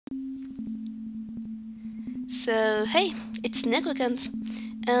So hey, it's Neko again,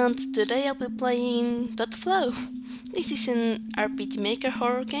 and today I'll be playing .flow. This is an RPG Maker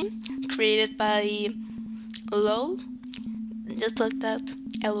horror game created by LOL, just like that,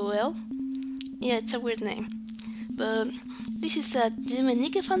 LOL. Yeah, it's a weird name. But this is a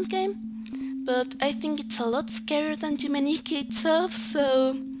Jumenike fan game, but I think it's a lot scarier than Jumenike itself,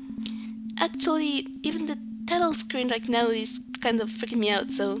 so actually even the title screen right now is kind of freaking me out,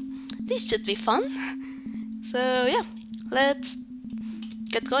 so this should be fun. So yeah, let's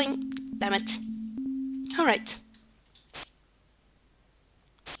get going. Damn it. Alright.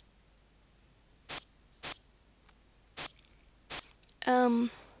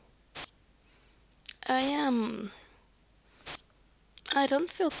 I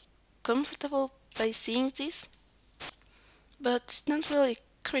don't feel comfortable by seeing this, but it's not really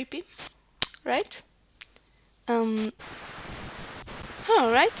creepy, right? Alright,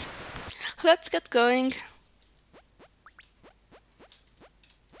 let's get going.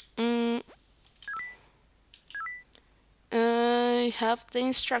 I have the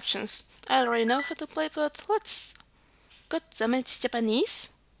instructions. I already know how to play, but let's... God damn it, it's Japanese.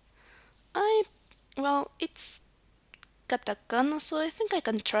 Well, it's katakana, so I think I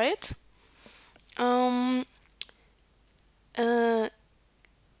can try it.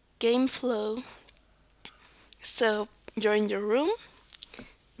 Game flow. So, you're in your room,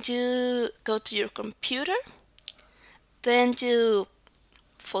 you go to your computer, then you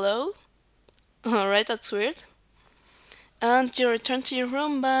flow. Alright, that's weird. And you return to your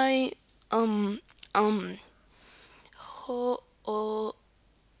room by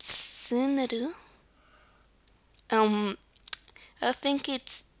tsuneru. I think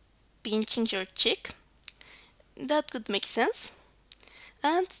it's pinching your cheek. That could make sense.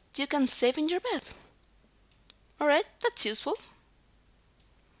 And you can save in your bed. Alright, that's useful.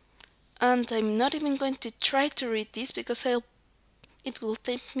 And I'm not even going to try to read this because it will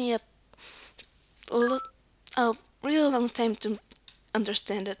take me a real long time to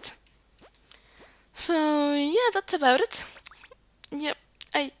understand it. So yeah, that's about it. Yep,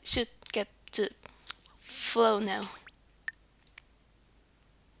 I should get to flow now.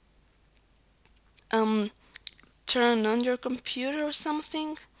 Turn on your computer or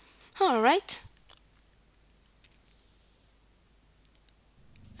something. Alright.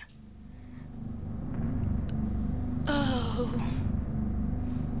 Oh.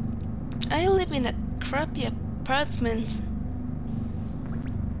 I live in a crappy apartment.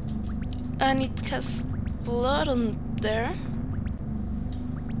 And it has blood on there.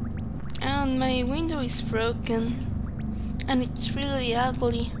 And my window is broken. And it's really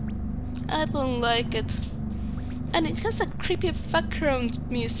ugly. I don't like it. And it has a creepy background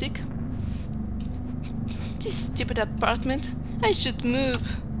music. This stupid apartment. I should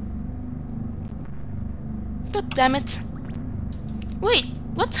move. God damn it. Wait,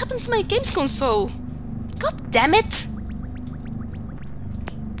 what happened to my games console? God damn it!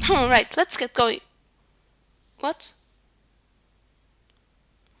 Alright, let's get going. What?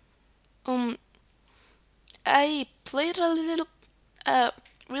 I played a little,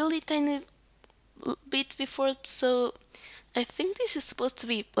 really tiny bit before, so I think this is supposed to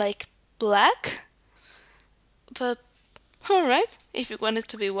be like black. But alright, if you want it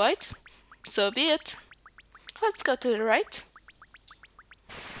to be white, so be it. Let's go to the right.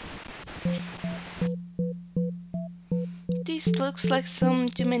 This looks like some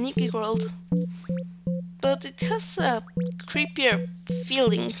Jumenike world, but it has a creepier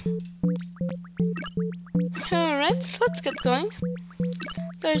feeling. Alright, let's get going.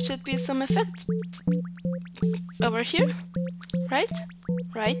 There should be some effect over here. Right?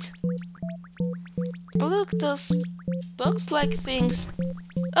 Right. Look, those box-like things.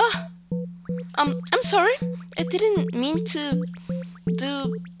 Oh! I'm sorry. I didn't mean to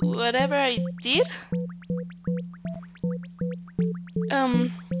do whatever I did.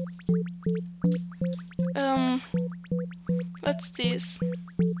 What's this?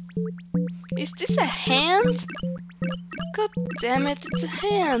 Is this a hand? God damn it, it's a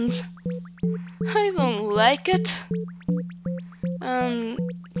hand. I don't like it.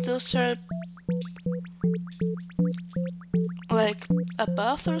 Those are like a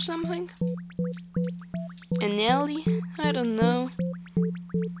bath or something? An alley? I don't know.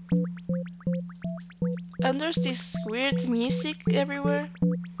 And there's this weird music everywhere.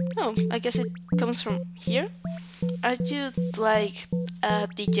 Oh, I guess it comes from here. Are you like a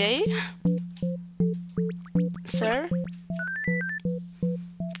DJ? Sir?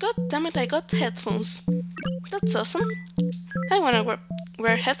 God damn it, I got headphones. That's awesome. I wanna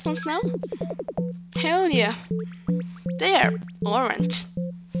wear headphones now. Hell yeah. They are orange.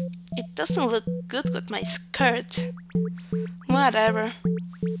 It doesn't look good with my skirt. Whatever.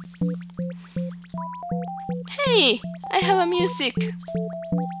 Hey, I have a music.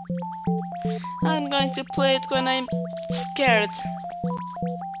 I'm going to play it when I'm scared.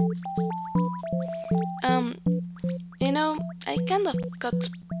 You know, I kind of got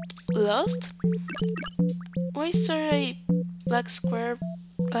lost. Why is there a black square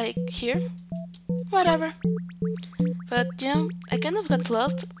like here? Whatever. But you know, I kind of got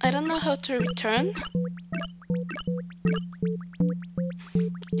lost. I don't know how to return.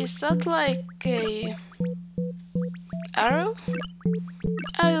 Is that like a arrow?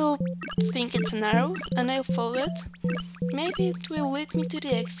 I'll think it's an arrow and I'll follow it. Maybe it will lead me to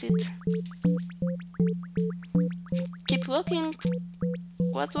the exit. Keep walking.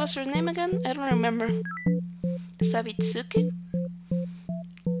 What was her name again? I don't remember. Sabitsuki?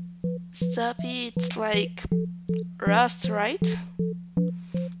 Sabi, it's like rust, right?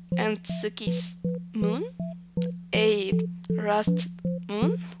 And Tsuki's moon? A rust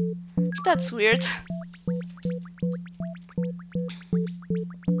moon? That's weird.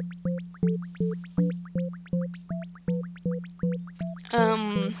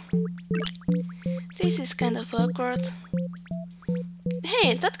 This is kind of awkward.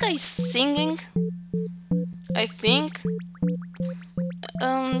 Hey, that guy's singing. I think.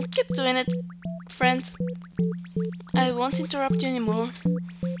 Keep doing it, friend. I won't interrupt you anymore.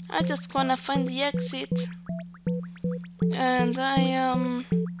 I just wanna find the exit. And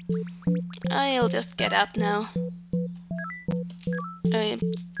I'll just get up now. I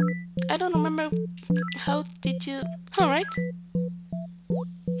don't remember. How did you... Alright.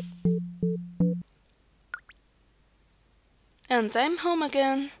 And I'm home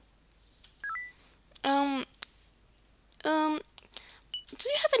again. Do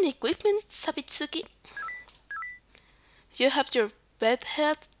you have any equipment, Sabitsuki? You have your bed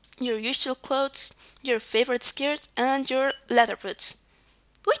hat, your usual clothes, your favorite skirt, and your leather boots.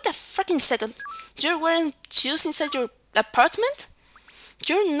 Wait a freaking second. You're wearing shoes inside your apartment?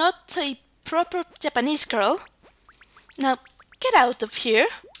 You're not a proper Japanese girl. Now, get out of here.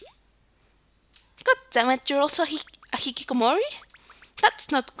 God damn it, you're also a hikikomori?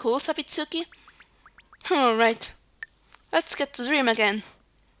 That's not cool, Sabitsuki. Alright. Let's get to dream again.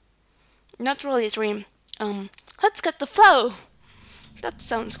 Not really dream. Let's get to flow. That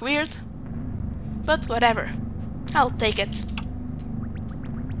sounds weird. But whatever. I'll take it.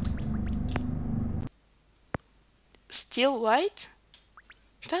 Still white?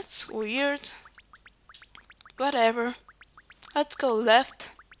 That's weird. Whatever. Let's go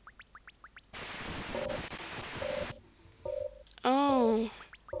left. Oh.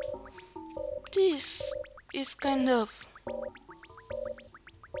 This is kind of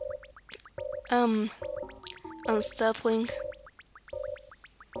unsettling.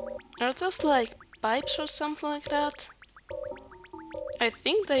 Are those like pipes or something like that? I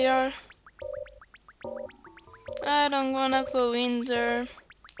think they are. I don't wanna go in there.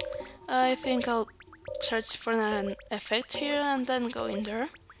 I think I'll search for an effect here and then go in there.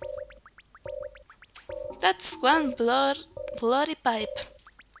 That's one bloody pipe.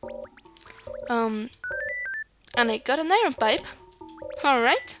 And I got an iron pipe.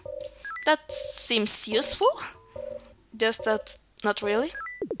 Alright. That seems useful. Just that, not really.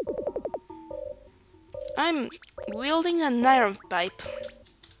 I'm wielding an iron pipe.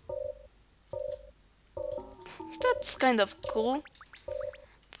 That's kind of cool.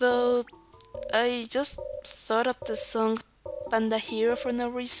 Though, I just thought of the song Panda Hero for no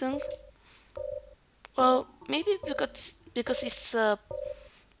reason. Well, maybe because it's a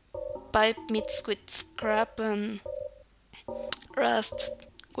pipe mixed with scrap and rust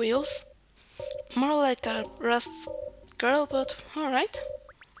wheels. More like a rust girl, but alright.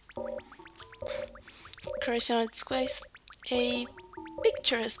 Crazy on its quest. A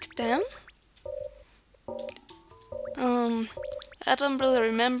picturesque town. I don't really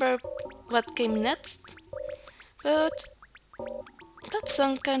remember what came next, but that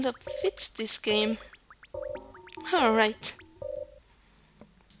song kind of fits this game. Alright.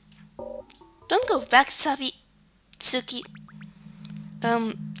 Don't go back, Sabitsuki.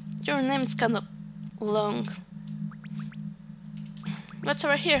 Your name is kind of long. What's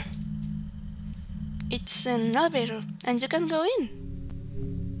over here? It's an elevator, and you can go in.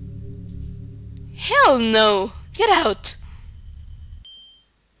 Hell no! Get out!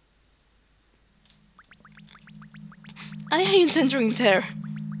 I ain't entering there.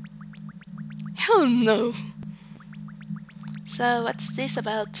 Hell no! So what's this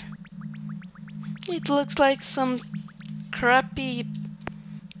about? It looks like some crappy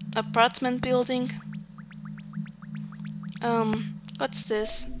apartment building. What's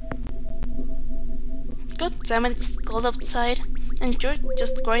this? God damn it, it's cold outside, and you're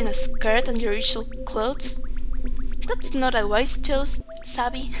just wearing a skirt and your usual clothes? That's not a wise choice,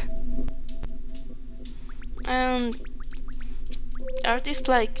 Sabi. And are these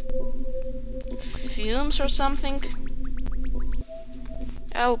like fumes or something?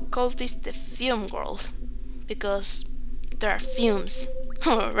 I'll call this the fume world, because there are fumes.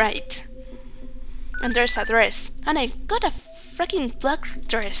 Alright. And there's a dress, and I got a freaking black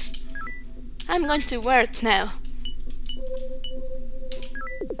dress. I'm going to wear it now.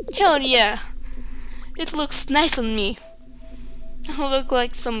 Hell yeah! It looks nice on me. I look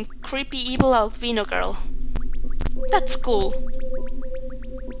like some creepy evil albino girl. That's cool.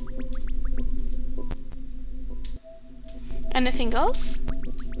 Anything else?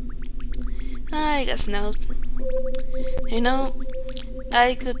 I guess not. You know,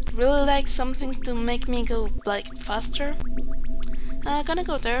 I could really like something to make me go like faster. Gonna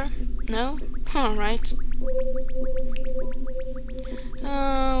go there? No? Alright.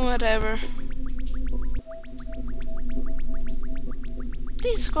 Whatever.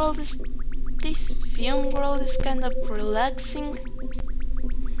 This fume world is kind of relaxing.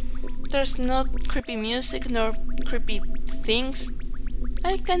 There's not creepy music nor creepy things.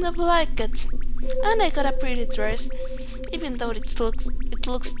 I kind of like it. And I got a pretty dress, even though it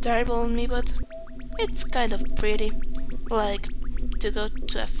looks terrible on me, but it's kind of pretty. Like to go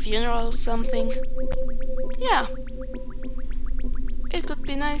to a funeral or something. Yeah. It could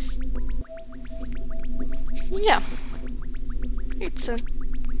be nice. Yeah. It's a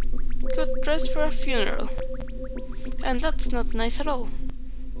good dress for a funeral. And that's not nice at all.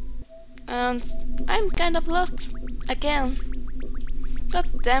 And I'm kind of lost again. God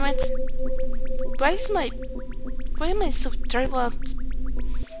damn it. Why am I so terrible at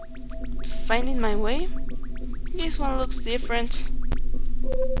finding my way? This one looks different.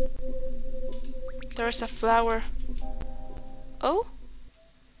 There's a flower. Oh?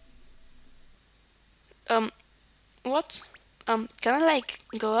 What? Can I like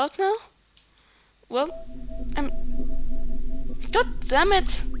go out now? Well, God damn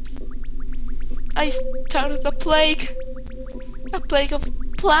it! I started a plague! A plague of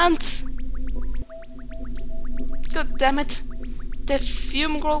plants! God damn it! The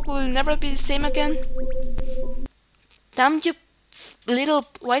fume girl will never be the same again. Damn you, little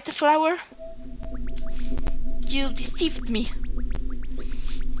white flower! You deceived me!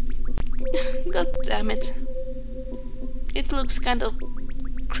 God damn it. It looks kind of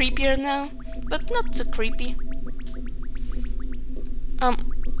creepier now, but not so creepy. Am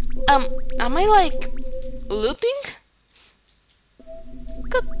I like looping?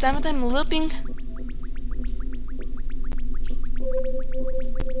 God damn it, I'm looping.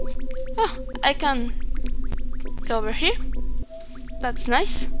 Oh, I can go over here. That's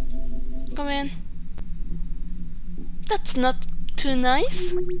nice. Come in. That's not too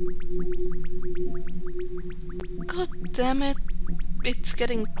nice. God damn it. It's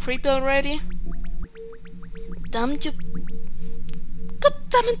getting creepy already. Damn you. God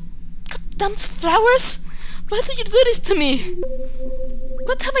damn it. God damn flowers. Why do you do this to me?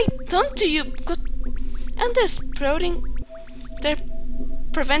 What have I done to you? God. And they're sprouting. They're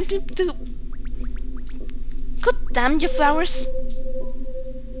preventing to. God damn you, flowers.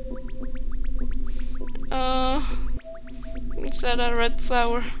 Is that a red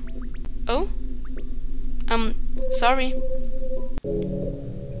flower? Oh? Sorry.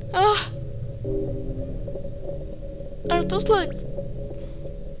 Are those like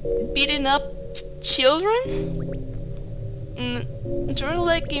beating up children? They're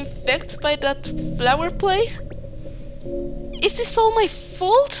like infected by that flower plague? Is this all my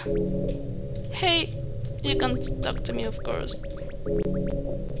fault? Hey, you can't talk to me, of course.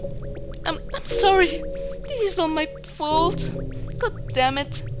 I'm sorry. This is all my fault. God damn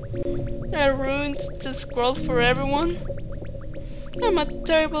it. I ruined the scroll for everyone. I'm a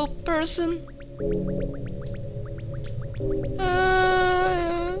terrible person.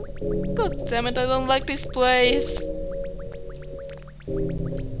 God damn it, I don't like this place.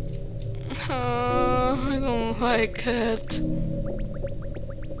 I don't like it.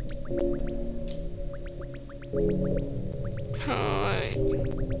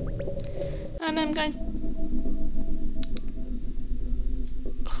 And I'm going...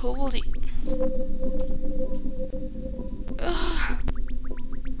 Holy...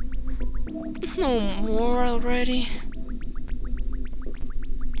 No more already.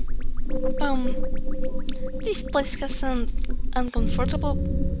 This place has an uncomfortable...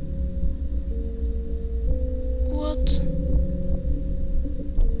 What?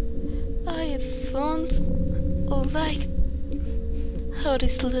 I don't like how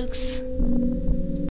this looks.